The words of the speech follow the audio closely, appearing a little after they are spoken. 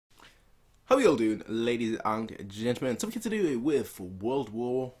How are you all doing, ladies and gentlemen? Something to do with World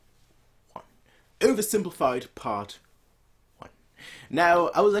War One, Oversimplified Part 1. Now,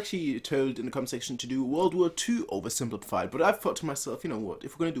 I was actually told in the comment section to do World War Two Oversimplified, but I thought to myself, you know what,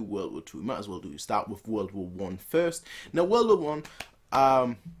 if we're going to do World War Two, we might as well start with World War One first. Now, World War One,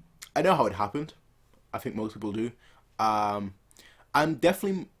 I know how it happened. I think most people do. I'm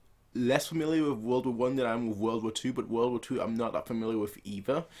definitely less familiar with World War One than I am with World War Two, but World War Two I'm not that familiar with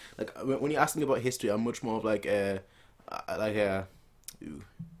either. Like when you're asking about history, I'm much more of like I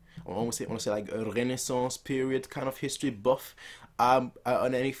want to say like a Renaissance period kind of history buff. On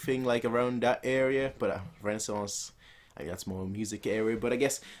anything like around that area, but Renaissance, I guess that's more music area. But I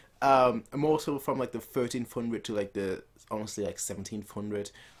guess I'm also from like the 1300 to like the honestly like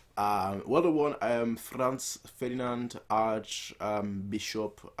 1700. World War One, Franz Ferdinand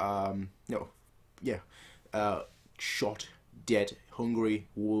Archbishop, shot dead. Hungary.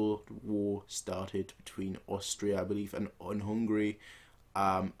 World War started between Austria, I believe, and Hungary.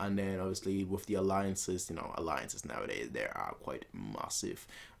 And then obviously with the alliances, alliances nowadays, they are quite massive.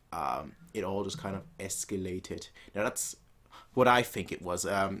 It all just kind of escalated. Now that's what I think it was.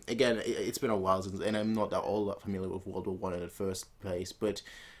 Again, it's been a while since, and I'm not all that familiar with World War One in the first place, but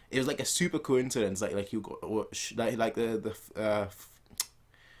it was like a super coincidence. Like you got like the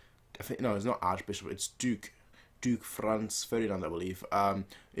I think, no, it's not Archbishop, it's Duke Franz Ferdinand, I believe.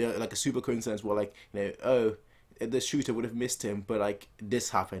 Like a super coincidence where the shooter would have missed him, but like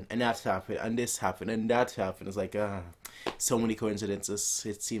this happened and that happened and this happened and that happened. It's like so many coincidences.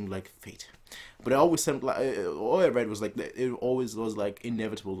 It seemed like fate, but it always seemed like all I read was like it always was like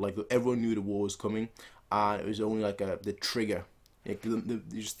inevitable. Like everyone knew the war was coming, and it was only like the trigger. Like,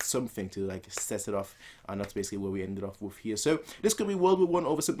 just something to like set it off, and that's basically where we ended off with here. So this could be World War One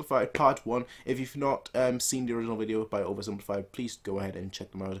Oversimplified Part 1. If you've not seen the original video by Oversimplified, please go ahead and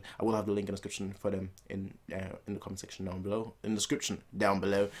check them out. I will have the link in the description for them in the comment section down below,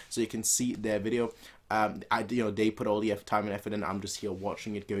 so you can see their video. They put all the time and effort in. I'm just here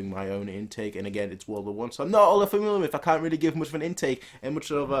watching it, giving my own intake, and again, it's World War One, so I'm not all that familiar with. I can't really give much of an intake and much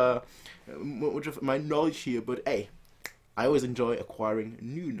of my knowledge here, but hey, I always enjoy acquiring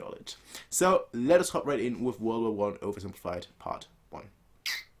new knowledge. So let us hop right in with World War One Oversimplified Part 1.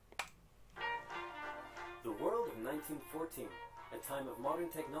 The world of 1914, a time of modern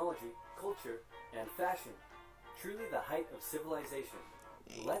technology, culture, and fashion. Truly the height of civilization.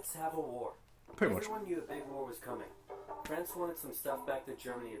 Let's have a war. Pretty much. Everyone knew a big war was coming. France wanted some stuff back that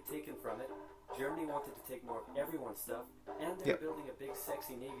Germany had taken from it. Germany wanted to take more of everyone's stuff, and they were building a big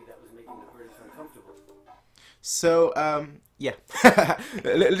sexy navy that was making the British uncomfortable. So, yeah.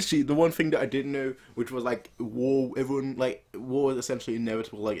 Literally, the one thing that I didn't know, which was like war, war is essentially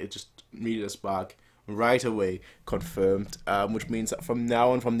inevitable, like it just needed a spark right away, confirmed, which means that from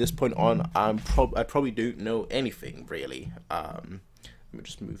now on, from this point on, I probably don't know anything, really. Let me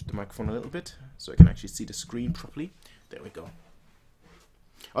just move the microphone a little bit, so I can actually see the screen properly. There we go.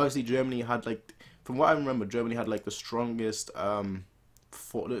 Obviously, Germany had like, from what I remember, Germany had like the strongest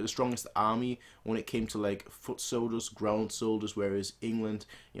army when it came to like foot soldiers, ground soldiers, whereas England,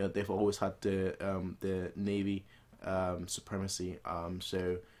 they've always had the navy supremacy.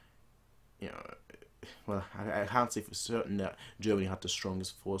 So, well, I can't say for certain that Germany had the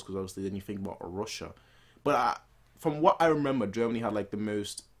strongest force, because obviously then you think about Russia. But from what I remember, Germany had like the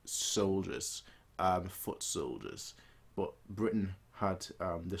most soldiers, foot soldiers, but Britain had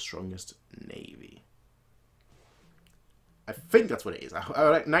the strongest navy. I think that's what it is. I'm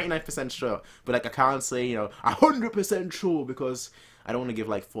like 99% sure, but like I can't say 100% sure, because I don't want to give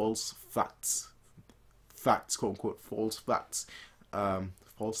like false facts, quote unquote false facts,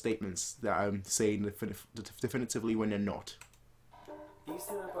 false statements that I'm saying definitively when they're not. These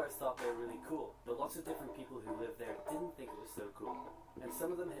two empires thought they were really cool, but lots of different people who lived there didn't think it was so cool, and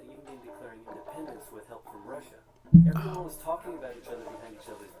some of them had even been declaring independence with help from Russia. Everyone was talking about each other behind each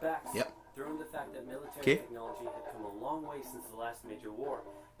other's backs, throwing the fact that military technology had come a long way since the last major war,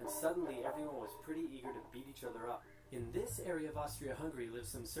 and suddenly everyone was pretty eager to beat each other up. In this area of Austria-Hungary lived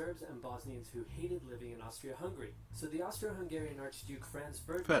some Serbs and Bosnians who hated living in Austria-Hungary. So the Austro-Hungarian Archduke Franz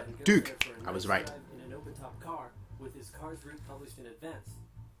Ferdinand goes there for a nice drive in an open-top car with his car's route published in advance.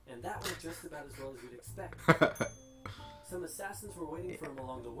 And that went just about as well as you'd expect. Some assassins were waiting for him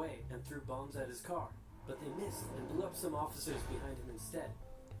along the way and threw bombs at his car, but they missed and blew up some officers behind him instead.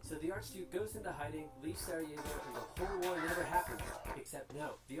 So the Archduke goes into hiding, leaves Sarajevo, and the whole war never happens. Except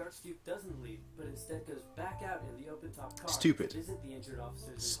no, the Archduke doesn't leave, but instead goes back out in the open-top car to visit the injured officers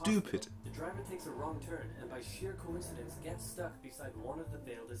in hospital. The driver takes a wrong turn, and by sheer coincidence gets stuck beside one of the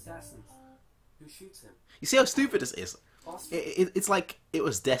veiled assassins, who shoots him. You see how stupid this is? It's like it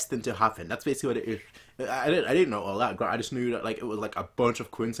was destined to happen. That's basically what it is. I didn't know all that. I just knew that like it was like a bunch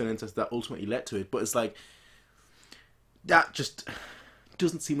of coincidences that ultimately led to it. But it's like that just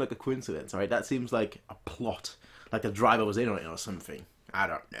doesn't seem like a coincidence, right? That seems like a plot, like the driver was in on it or something. I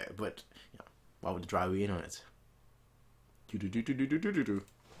don't know, but you know, why would the driver be in on it?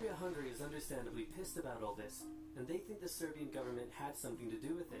 Austria-Hungary is understandably pissed about all this, and they think the Serbian government had something to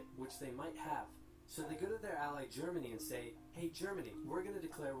do with it, which they might have. So they go to their ally Germany and say, hey Germany, we're going to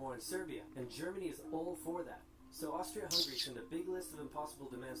declare war on Serbia, and Germany is all for that. So Austria-Hungary send a big list of impossible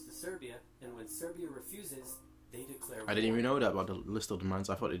demands to Serbia, and when Serbia refuses, they declare war. I didn't even know that about the list of demands.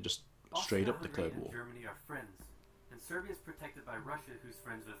 I thought they just straight up declared war. Germany are friends, and Serbia is protected by Russia, who's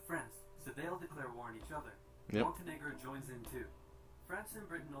friends with friends, so they'll declare war on each other. Yep. Montenegro joins in too. France and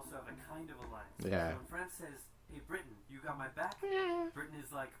Britain also have a kind of alliance. Yeah. So when France says, hey Britain, you got my back? Britain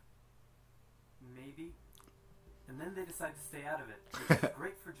is like, maybe. And then they decide to stay out of it, which is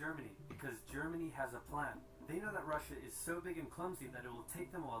great for Germany, because Germany has a plan. They know that Russia is so big and clumsy that it will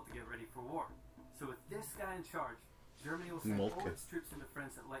take them a while to get ready for war. So with this guy in charge, Germany will send all its troops into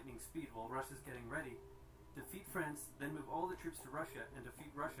France at lightning speed while Russia's getting ready, defeat France, then move all the troops to Russia and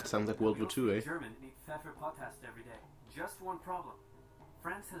defeat Russia. Sounds like World War II, eh? German and eat Pfeffer potash every day. Just one problem.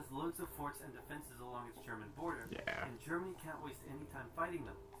 France has loads of forts and defenses along its German border, and Germany can't waste any time fighting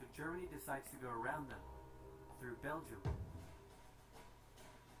them, so Germany decides to go around them through Belgium.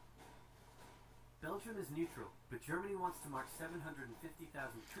 Belgium is neutral, but Germany wants to march 750,000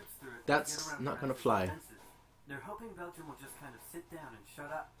 troops through it. That's not going to fly. They're hoping Belgium will just kind of sit down and shut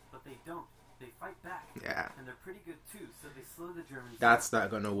up, but they don't. They fight back. Yeah. And they're pretty good too, so they slow the Germans down. That's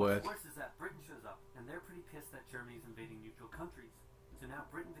not going to work. What's worse is that Britain shows up, and they're pretty pissed that Germany's invading neutral countries. So now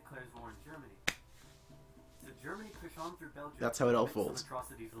Britain declares war on Germany. So Germany push on through Belgium. That's how it all falls. Some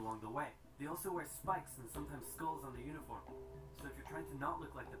atrocities along the way. They also wear spikes and sometimes skulls on the uniform. So if you're trying to not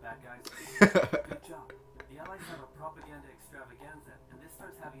look like the bad guys, good job. The Allies have a propaganda extravaganza, and this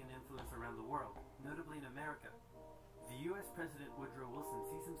starts having an influence around the world, notably in America. The US President Woodrow Wilson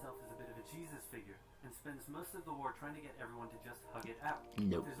sees himself as a bit of a Jesus figure, and spends most of the war trying to get everyone to just hug it out.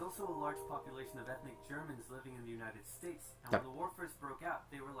 Nope. There's also a large population of ethnic Germans living in the United States, and when the war first broke out,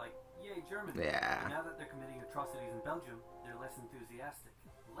 they were like, yay, Germany! Yeah. And now that they're committing atrocities in Belgium, they're less enthusiastic.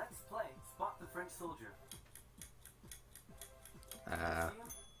 Let's play Spot the French Soldier.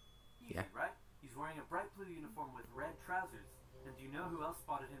 Easy, yeah. right? He's wearing a bright blue uniform with red trousers. And do you know who else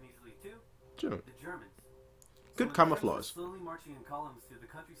spotted him easily too? Sure. The Germans. Good camouflage. Slowly marching in columns through the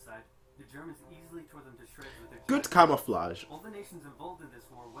countryside, the Germans easily tore them to shreds with their Good camouflage. All the nations involved in this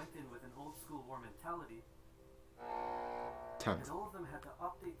war went in with an old school war mentality. Tanks. And all of them had to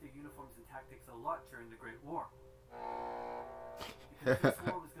update their uniforms and tactics a lot during the Great War. Because this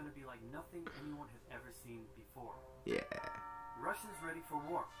war was going to be like nothing anyone has ever seen before. Yeah. Russia's ready for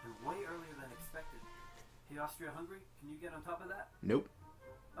war, and way earlier than expected. Hey, Austria-Hungary, can you get on top of that? Nope.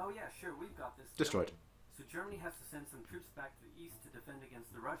 Oh yeah, sure, we've got this. Destroyed. So Germany has to send some troops back to the east to defend against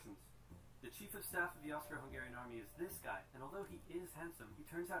the Russians. The chief of staff of the Austro-Hungarian army is this guy, and although he is handsome, he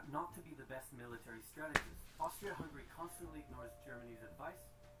turns out not to be the best military strategist. Austria-Hungary constantly ignores Germany's advice,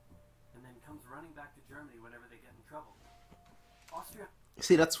 and then comes running back to Germany whenever they get in trouble.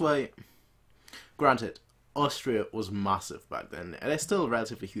 See, that's why, granted, Austria was massive back then, and they're still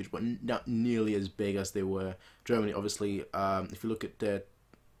relatively huge, but not nearly as big as they were. Germany, obviously, if you look at their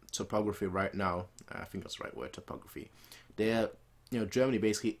topography right now, I think that's the right word, topography. Germany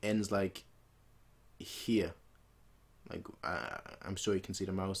basically ends like here. Like I'm sure you can see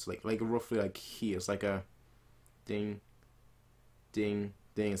the mouse, like roughly like here. It's like a ding, ding,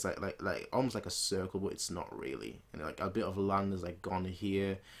 ding. It's like almost like a circle, but it's not really. And like a bit of land is like gone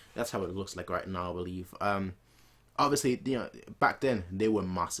here. That's how it looks like right now, I believe. Obviously, back then they were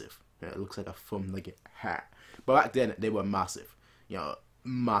massive. It looks like a thumb, like a hat. But back then they were massive.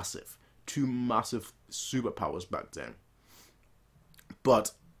 Massive. Two massive superpowers back then.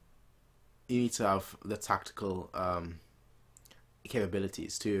 But you need to have the tactical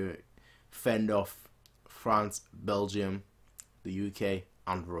capabilities to fend off France, Belgium, the UK,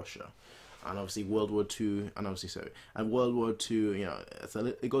 and Russia. And obviously World War II, and World War II,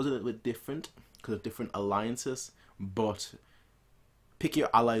 it goes a little bit different because of different alliances, but pick your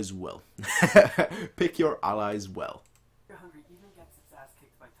allies well. Pick your allies well. Hungary even gets its ass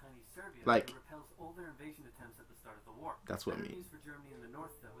kicked by tiny Serbia, like, and repels all their invasion attempts at the start of the war. That's what I mean. News for Germany in the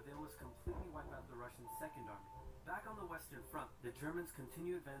north, though, they almost completely wipe out the Russian Second Army. Back on the Western Front, the Germans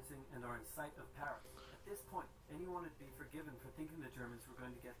continue advancing and are in sight of Paris. At this point, anyone would be forgiven for thinking the Germans were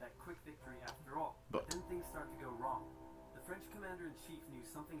going to get that quick victory after all. But then things start to go wrong. The French commander-in-chief knew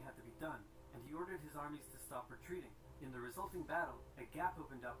something had to be done, and he ordered his armies to stop retreating. In the resulting battle, a gap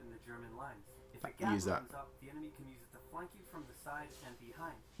opened up in the German lines. If a gap Use that. opens up, the enemy can use it to flank you from the side and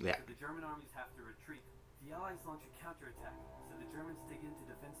behind. Yeah. So the German armies have to retreat. The Allies launch a counterattack, so the Germans dig into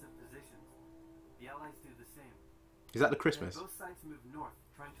defensive positions. The Allies do the same. Is that the Christmas? Then both sides move north,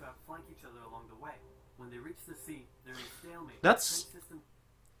 trying to outflank each other along the way. When they reach the sea, they're in stalemate. That's The trench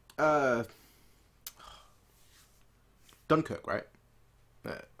system Dunkirk, right?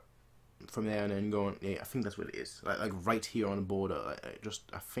 From there and then going, yeah, I think that's what it is. Like right here on the border.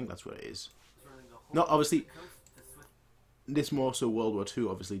 I think that's what it is. running the whole Not obviously. coast to Swiss. This more so World War II,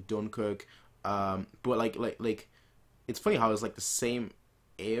 obviously Dunkirk. But like, it's funny how it's like the same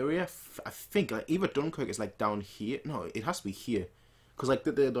area. I think like either Dunkirk is like down here. No, it has to be here, because like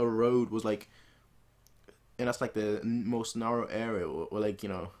the road was like, and that's like the most narrow area. Or like, you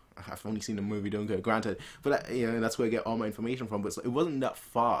know, I've only seen the movie Dunkirk, granted, but you know, that's where I get all my information from. But it wasn't that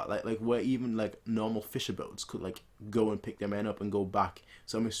far, like where even like normal fisher boats could like go and pick their men up and go back.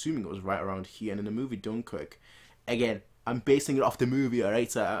 So I'm assuming it was right around here. And in the movie Dunkirk, again, I'm basing it off the movie,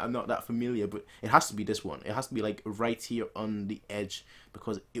 alright, so I'm not that familiar, but it has to be this one. It has to be like right here on the edge,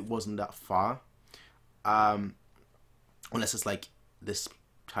 because it wasn't that far. Unless it's like this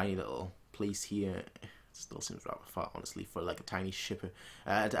tiny little place here. It still seems rather far, honestly, for like a tiny ship,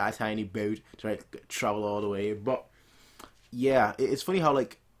 a tiny boat to like travel all the way. But yeah, it's funny how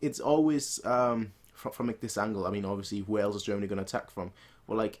like it's always from like this angle. I mean, obviously, where else is Germany going to attack from?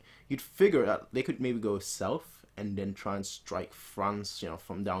 Well, like you'd figure that they could maybe go south and then try and strike France, you know,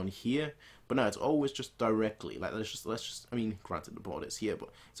 from down here. But no, it's always just directly. Like let's just. I mean, granted the border's here, but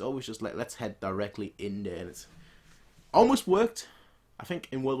it's always just like let's head directly in there, and it's almost worked. I think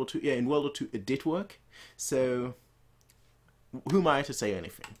in World War II, yeah, in World War II it did work. So who am I to say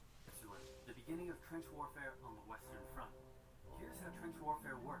anything? The beginning of trench warfare on the Western Front. Here's how trench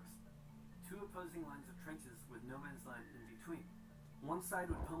warfare works. Two opposing lines of trenches with no man's land in between. One side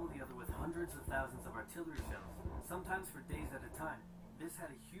would pummel the other with hundreds of thousands of artillery shells, sometimes for days at a time. This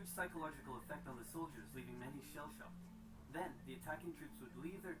had a huge psychological effect on the soldiers, leaving many shell-shocked. Then, the attacking troops would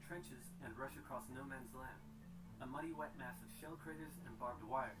leave their trenches and rush across no man's land, a muddy wet mass of shell craters and barbed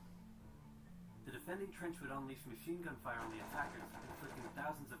wire. The defending trench would unleash machine gun fire on the attackers, inflicting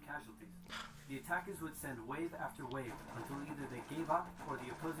thousands of casualties. The attackers would send wave after wave until either they gave up or the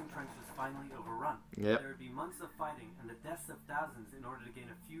opposing trench was finally overrun. Yep. There would be months of fighting and the deaths of thousands in order to gain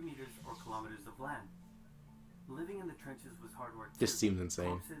a few meters or kilometers of land. Living in the trenches was hard work too. This seems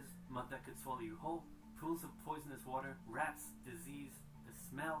insane. Corpses, mud that could swallow you whole, pools of poisonous water, rats, disease, the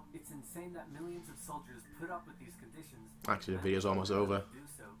smell. It's insane that millions of soldiers put up with these conditions. Actually, the video's almost over. Do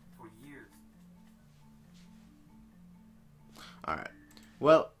so for years. Alright.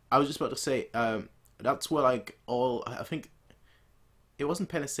 Well, I was just about to say, that's where like all, I think, it wasn't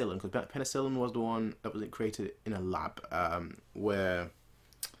penicillin, because penicillin was the one that was created in a lab, where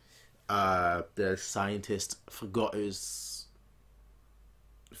the scientist forgot his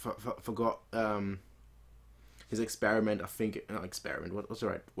experiment. I think not experiment. What's the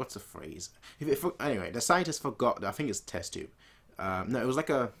right? What's the phrase? Anyway, the scientist forgot. I think it's test tube. No, it was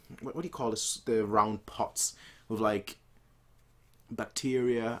like a what do you call this? The round pots with like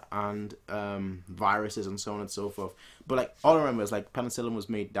bacteria and viruses and so on and so forth. But like all I remember is like penicillin was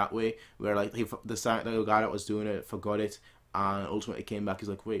made that way, where like the guy that was doing it forgot it, and ultimately came back. He's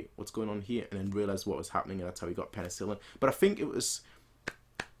like, wait, what's going on here? And then realized what was happening, and that's how he got penicillin. But I think it was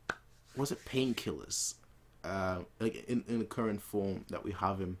it painkillers, like in the current form that we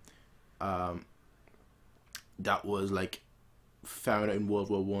have him, that was like found out in World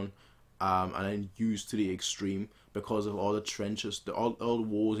War One, and then used to the extreme because of all the trenches, all the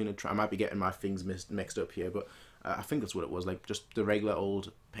wars in the I might be getting my things mixed up here, but I think that's what it was, like just the regular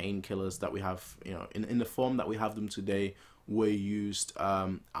old painkillers that we have, you know, in the form that we have them today, were used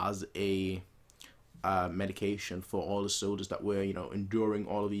as a medication for all the soldiers that were, you know, enduring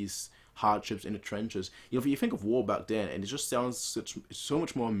all of these hardships in the trenches. You know, if you think of war back then, and it just sounds so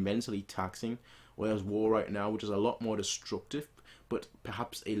much more mentally taxing, whereas war right now, which is a lot more destructive, but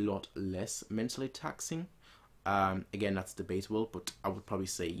perhaps a lot less mentally taxing. Again, that's debatable, but I would probably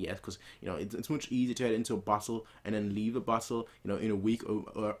say yes, because you know it's much easier to head into a battle and then leave a battle, you know, in a week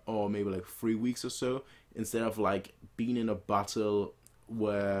or maybe like 3 weeks or so, instead of like being in a battle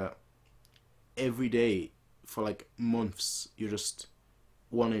where every day for like months you're just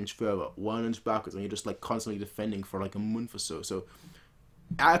 1 inch further, 1 inch backwards, and you're just like constantly defending for like a month or so. So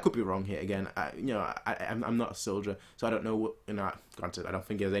I could be wrong here again. I'm not a soldier, so I don't know what. You know, granted, I don't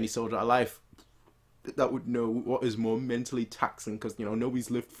think there's any soldier alive that would know what is more mentally taxing, because you know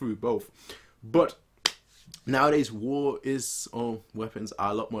nobody's lived through both. But nowadays, weapons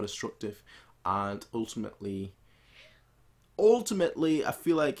are a lot more destructive, and ultimately, ultimately, I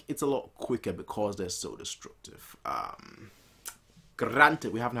feel like it's a lot quicker because they're so destructive.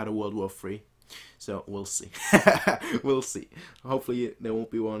 Granted, we haven't had a World War III, so we'll see. We'll see. Hopefully, there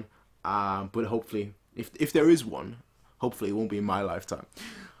won't be one. But hopefully, if there is one, hopefully it won't be in my lifetime.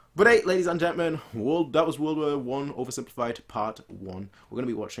 But hey, ladies and gentlemen, that was World War One Oversimplified Part 1. We're going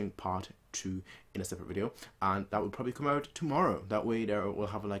to be watching Part 2 in a separate video, and that will probably come out tomorrow. That way, we'll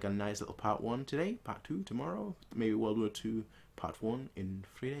have like a nice little Part 1 today, Part 2 tomorrow, maybe World War 2 Part 1 in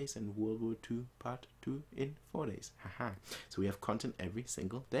 3 days, and World War 2 Part 2 in 4 days. Haha. So we have content every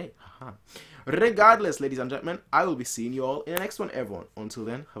single day. Haha. Regardless, ladies and gentlemen, I will be seeing you all in the next one, everyone. Until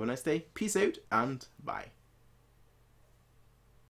then, have a nice day, peace out, and bye.